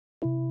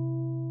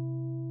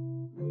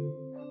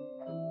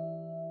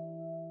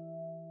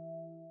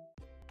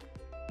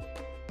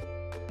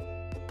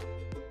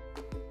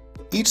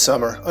Each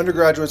summer,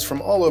 undergraduates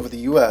from all over the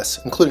U.S.,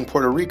 including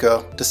Puerto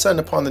Rico, descend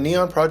upon the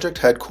NEON Project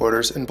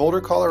headquarters in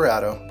Boulder,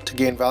 Colorado, to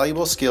gain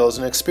valuable skills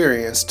and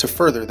experience to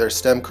further their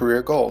STEM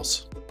career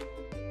goals.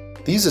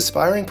 These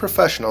aspiring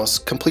professionals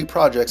complete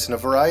projects in a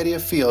variety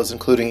of fields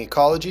including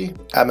ecology,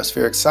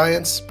 atmospheric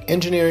science,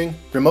 engineering,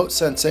 remote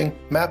sensing,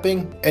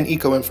 mapping, and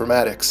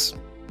ecoinformatics.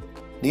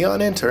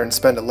 NEON interns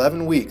spend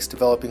 11 weeks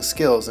developing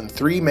skills in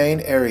 3 main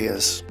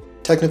areas: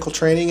 technical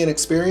training and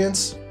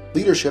experience,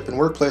 leadership and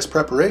workplace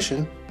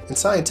preparation, and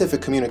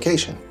scientific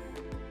communication.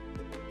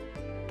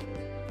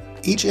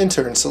 Each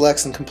intern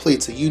selects and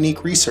completes a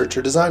unique research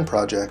or design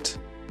project.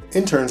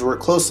 Interns work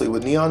closely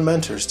with NEON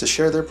mentors to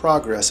share their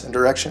progress and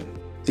direction.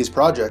 These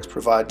projects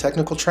provide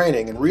technical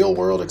training and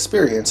real-world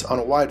experience on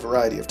a wide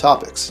variety of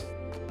topics.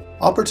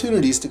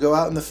 Opportunities to go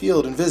out in the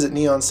field and visit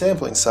NEON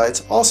sampling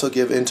sites also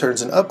give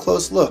interns an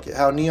up-close look at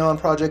how NEON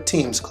project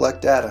teams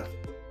collect data.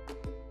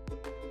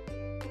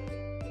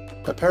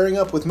 By pairing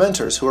up with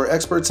mentors who are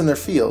experts in their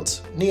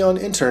fields, NEON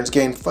interns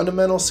gain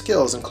fundamental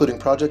skills including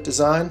project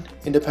design,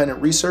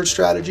 independent research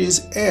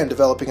strategies, and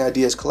developing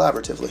ideas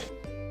collaboratively.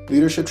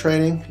 Leadership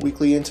training,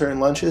 weekly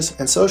intern lunches,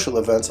 and social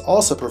events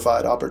also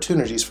provide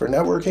opportunities for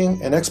networking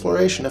and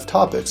exploration of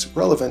topics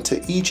relevant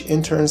to each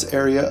intern's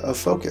area of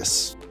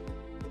focus.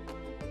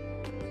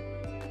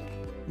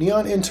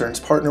 NEON interns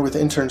partner with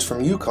interns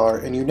from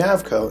UCAR and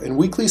UNAVCO in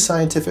weekly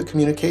scientific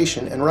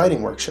communication and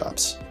writing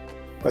workshops.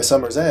 By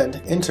summer's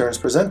end, interns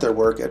present their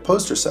work at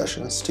poster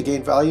sessions to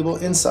gain valuable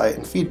insight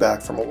and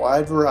feedback from a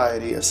wide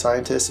variety of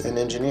scientists and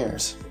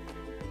engineers.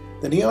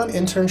 The NEON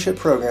Internship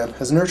program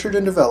has nurtured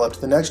and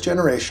developed the next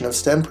generation of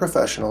STEM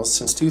professionals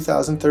since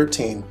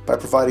 2013 by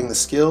providing the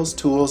skills,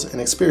 tools, and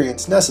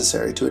experience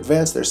necessary to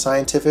advance their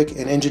scientific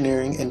and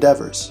engineering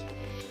endeavors.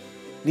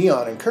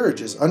 NEON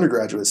encourages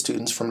undergraduate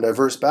students from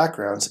diverse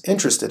backgrounds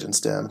interested in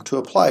STEM to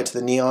apply to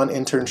the NEON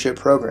Internship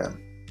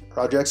program.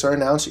 Projects are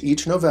announced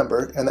each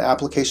November, and the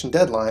application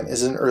deadline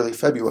is in early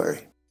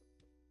February.